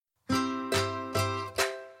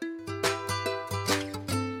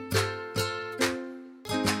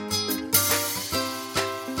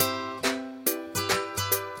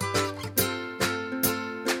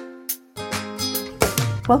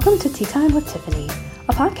Welcome to Tea Time with Tiffany,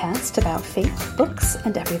 a podcast about faith, books,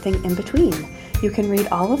 and everything in between. You can read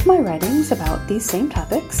all of my writings about these same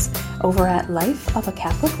topics over at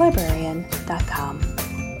lifeofacatholiclibrarian.com.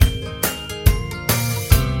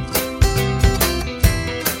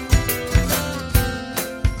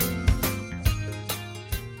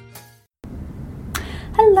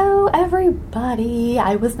 Hello, everybody.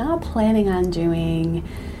 I was not planning on doing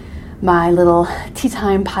my little Tea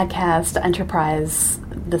Time podcast enterprise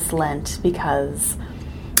this Lent because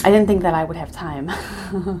I didn't think that I would have time.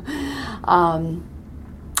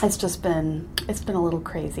 It's been a little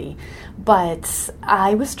crazy, but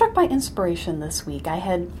I was struck by inspiration this week. I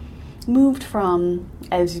had moved from,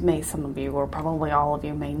 as some of you or probably all of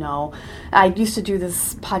you may know, I used to do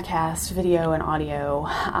this podcast, video and audio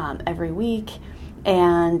every week.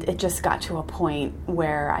 And it just got to a point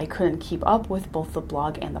where I couldn't keep up with both the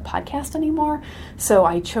blog and the podcast anymore. So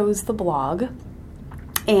I chose the blog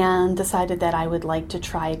and decided that I would like to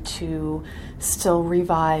try to still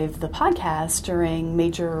revive the podcast during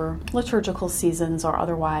major liturgical seasons or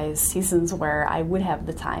otherwise seasons where I would have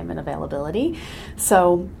the time and availability.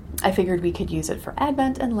 So I figured we could use it for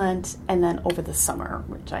Advent and Lent and then over the summer,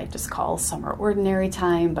 which I just call summer ordinary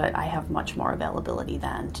time, but I have much more availability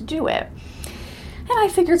then to do it. And I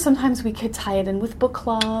figured sometimes we could tie it in with book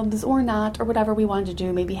clubs or not, or whatever we wanted to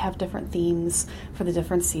do, maybe have different themes for the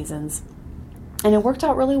different seasons. And it worked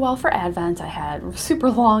out really well for Advent. I had super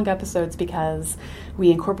long episodes because we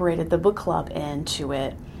incorporated the book club into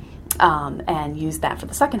it and used that for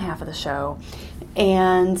the second half of the show.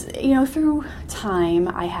 And, through time,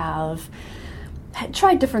 I have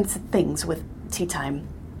tried different things with Tea Time.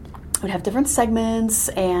 Would have different segments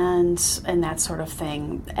and that sort of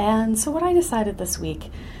thing. And so what I decided this week,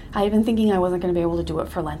 I had been thinking I wasn't going to be able to do it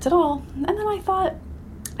for Lent at all. And then I thought,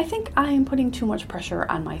 I think I am putting too much pressure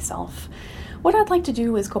on myself. What I'd like to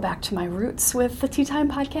do is go back to my roots with the Tea Time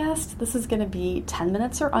podcast. This is going to be 10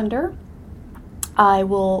 minutes or under. I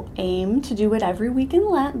will aim to do it every week in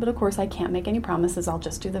Lent, but of course I can't make any promises. I'll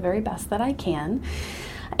just do the very best that I can.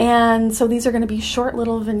 And so these are going to be short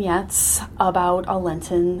little vignettes about a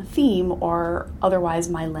Lenten theme or otherwise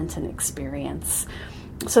my Lenten experience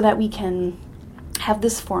so that we can have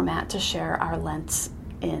this format to share our Lent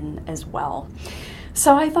in as well.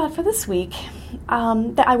 So I thought for this week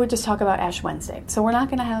that I would just talk about Ash Wednesday. So we're not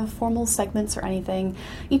going to have formal segments or anything.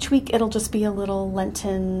 Each week it'll just be a little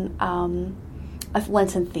Lenten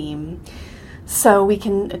theme. So we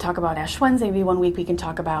can talk about Ash Wednesday. Maybe one week we can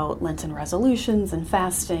talk about Lenten resolutions and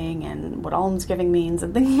fasting and what almsgiving means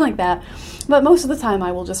and things like that. But most of the time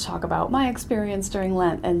I will just talk about my experience during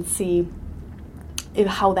Lent and see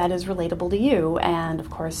how that is relatable to you. And of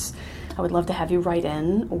course, I would love to have you write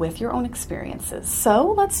in with your own experiences.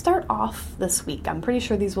 So let's start off this week. I'm pretty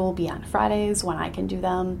sure these will be on Fridays when I can do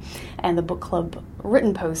them, and the book club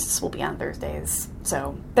written posts will be on Thursdays.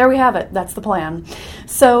 So there we have it. That's the plan.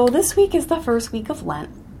 So this week is the first week of Lent.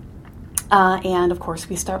 And of course,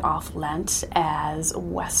 we start off Lent as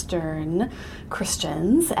Western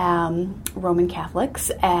Christians, Roman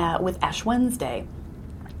Catholics, with Ash Wednesday.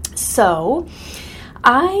 So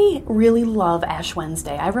I really love Ash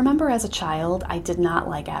Wednesday. I remember as a child, I did not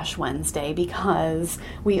like Ash Wednesday because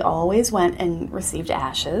we always went and received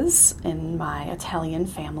ashes in my Italian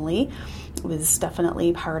family. It was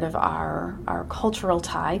definitely part of our cultural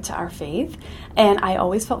tie to our faith. And I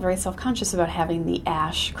always felt very self-conscious about having the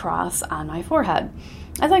ash cross on my forehead.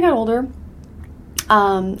 As I got older,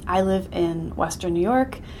 I live in Western New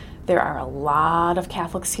York. There are a lot of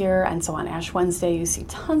Catholics here, and so on Ash Wednesday, you see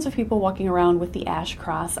tons of people walking around with the ash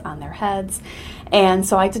cross on their heads, and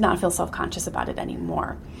so I did not feel self-conscious about it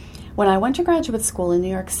anymore. When I went to graduate school in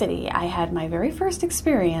New York City, I had my very first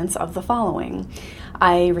experience of the following.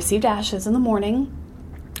 I received ashes in the morning,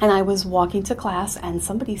 and I was walking to class, and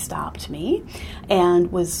somebody stopped me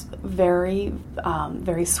and was very,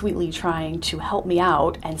 very sweetly trying to help me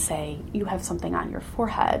out and say, "You have something on your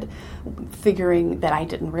forehead," figuring that I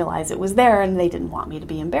didn't realize it was there, and they didn't want me to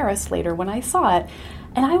be embarrassed later when I saw it.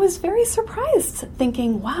 And I was very surprised,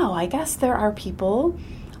 thinking, wow, I guess there are people,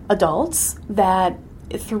 adults, that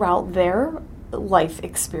throughout their life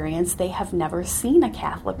experience, they have never seen a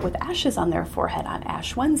Catholic with ashes on their forehead on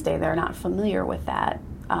Ash Wednesday. They're not familiar with that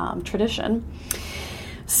tradition.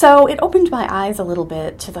 So it opened my eyes a little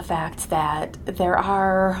bit to the fact that there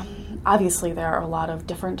are a lot of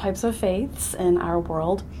different types of faiths in our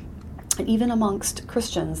world. And even amongst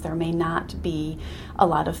Christians, there may not be a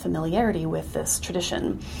lot of familiarity with this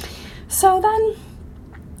tradition. So then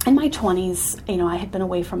in my 20s, I had been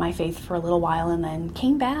away from my faith for a little while and then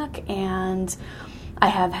came back, and I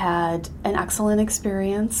have had an excellent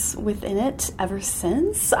experience within it ever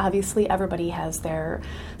since. Obviously, everybody has their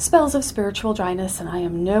spells of spiritual dryness, and I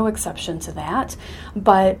am no exception to that.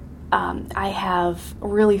 But I have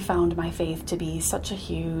really found my faith to be such a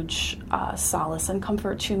huge solace and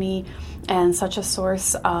comfort to me, and such a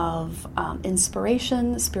source of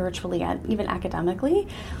inspiration spiritually and even academically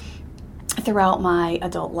throughout my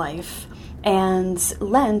adult life. And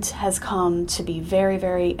Lent has come to be very,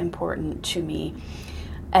 very important to me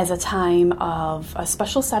as a time of a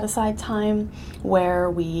special set-aside time where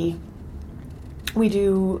we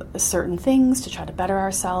do certain things to try to better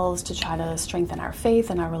ourselves, to try to strengthen our faith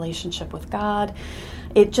and our relationship with God.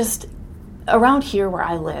 It just, around here where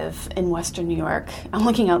I live in Western New York, I'm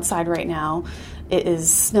looking outside right now, it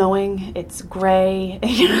is snowing, it's gray,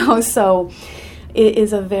 so it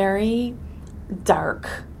is a very dark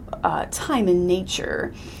time in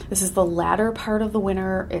nature. This is the latter part of the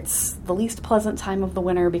winter. It's the least pleasant time of the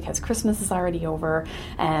winter because Christmas is already over,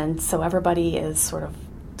 and so everybody is sort of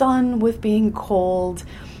done with being cold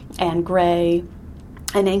and gray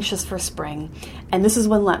and anxious for spring. And this is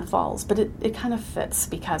when Lent falls, but it kind of fits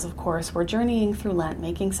because, of course, we're journeying through Lent,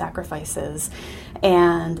 making sacrifices,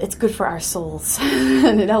 and it's good for our souls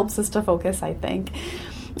and it helps us to focus, I think.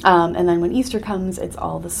 And then when Easter comes, it's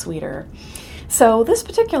all the sweeter. So this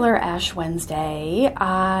particular Ash Wednesday,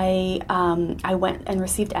 I went and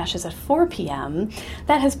received ashes at 4 p.m.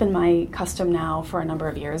 That has been my custom now for a number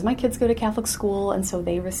of years. My kids go to Catholic school, and so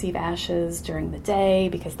they receive ashes during the day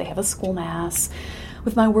because they have a school mass.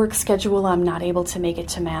 With my work schedule, I'm not able to make it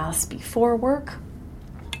to mass before work.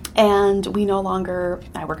 And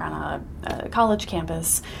I work on a college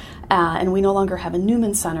campus, and we no longer have a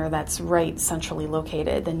Newman Center that's right centrally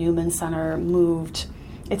located. The Newman Center moved.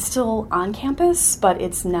 It's still on campus, but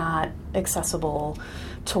it's not accessible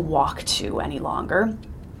to walk to any longer.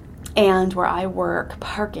 And where I work,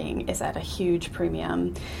 parking is at a huge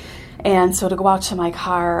premium. And so to go out to my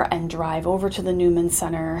car and drive over to the Newman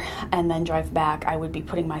Center and then drive back, I would be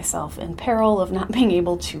putting myself in peril of not being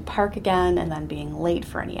able to park again and then being late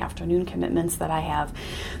for any afternoon commitments that I have.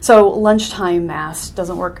 So lunchtime mass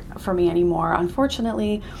doesn't work for me anymore,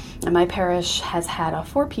 unfortunately. And my parish has had a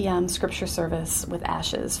 4 p.m. scripture service with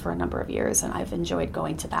ashes for a number of years, and I've enjoyed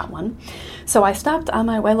going to that one. So I stopped on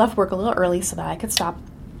my way. I left work a little early so that I could stop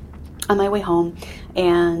on my way home,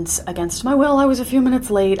 and against my will, I was a few minutes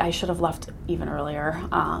late. I should have left even earlier,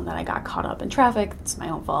 then I got caught up in traffic. It's my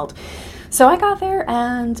own fault. So I got there,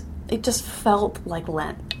 and it just felt like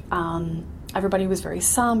Lent. Everybody was very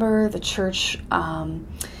somber. The church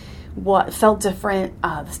felt different.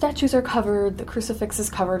 The statues are covered. The crucifix is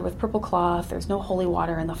covered with purple cloth. There's no holy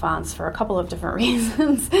water in the fonts for a couple of different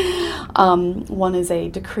reasons. One is a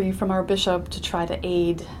decree from our bishop to try to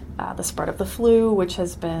aid the spread of the flu, which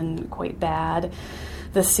has been quite bad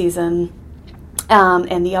this season.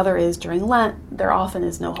 And the other is during Lent, there often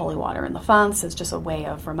is no holy water in the fonts. It's just a way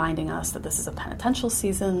of reminding us that this is a penitential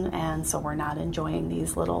season, and so we're not enjoying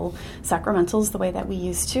these little sacramentals the way that we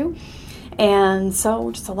used to. And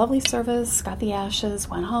so just a lovely service, got the ashes,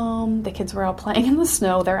 went home. The kids were out playing in the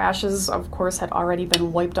snow. Their ashes, of course, had already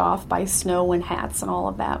been wiped off by snow and hats and all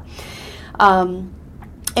of that.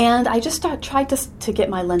 And I just tried to get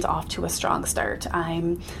my Lent off to a strong start.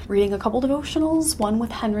 I'm reading a couple devotionals, one with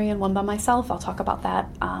Henry and one by myself. I'll talk about that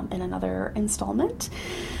in another installment.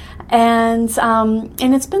 And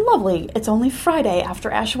it's been lovely. It's only Friday after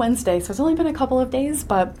Ash Wednesday, so it's only been a couple of days,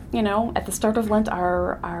 but, at the start of Lent,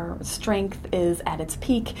 our strength is at its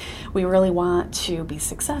peak. We really want to be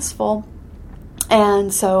successful.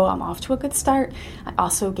 And so I'm off to a good start. I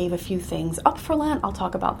also gave a few things up for Lent. I'll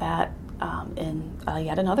talk about that in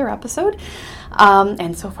yet another episode.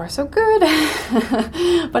 And so far, so good.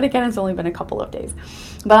 But again, it's only been a couple of days.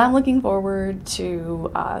 But I'm looking forward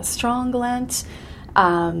to strong Lent,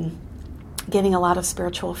 getting a lot of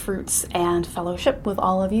spiritual fruits and fellowship with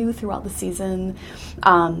all of you throughout the season.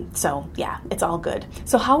 So yeah, it's all good.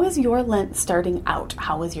 So how is your Lent starting out?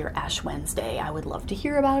 How is your Ash Wednesday? I would love to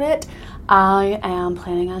hear about it. I am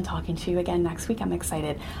planning on talking to you again next week. I'm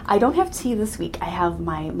excited. I don't have tea this week. I have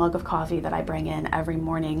my mug of coffee that I bring in every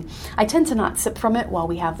morning. I tend to not sip from it while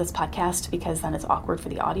we have this podcast because then it's awkward for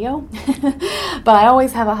the audio. But I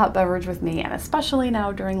always have a hot beverage with me, and especially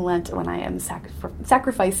now during Lent when I am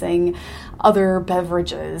sacrificing other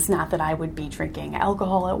beverages. Not that I would be drinking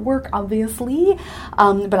alcohol at work, obviously,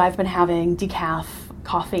 but I've been having decaf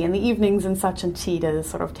coffee in the evenings and such, and tea to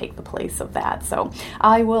sort of take the place of that. So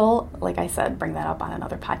I will, like I said, bring that up on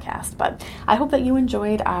another podcast. But I hope that you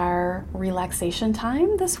enjoyed our relaxation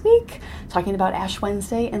time this week, talking about Ash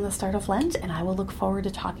Wednesday and the start of Lent, and I will look forward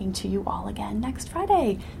to talking to you all again next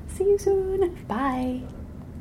Friday. See you soon. Bye.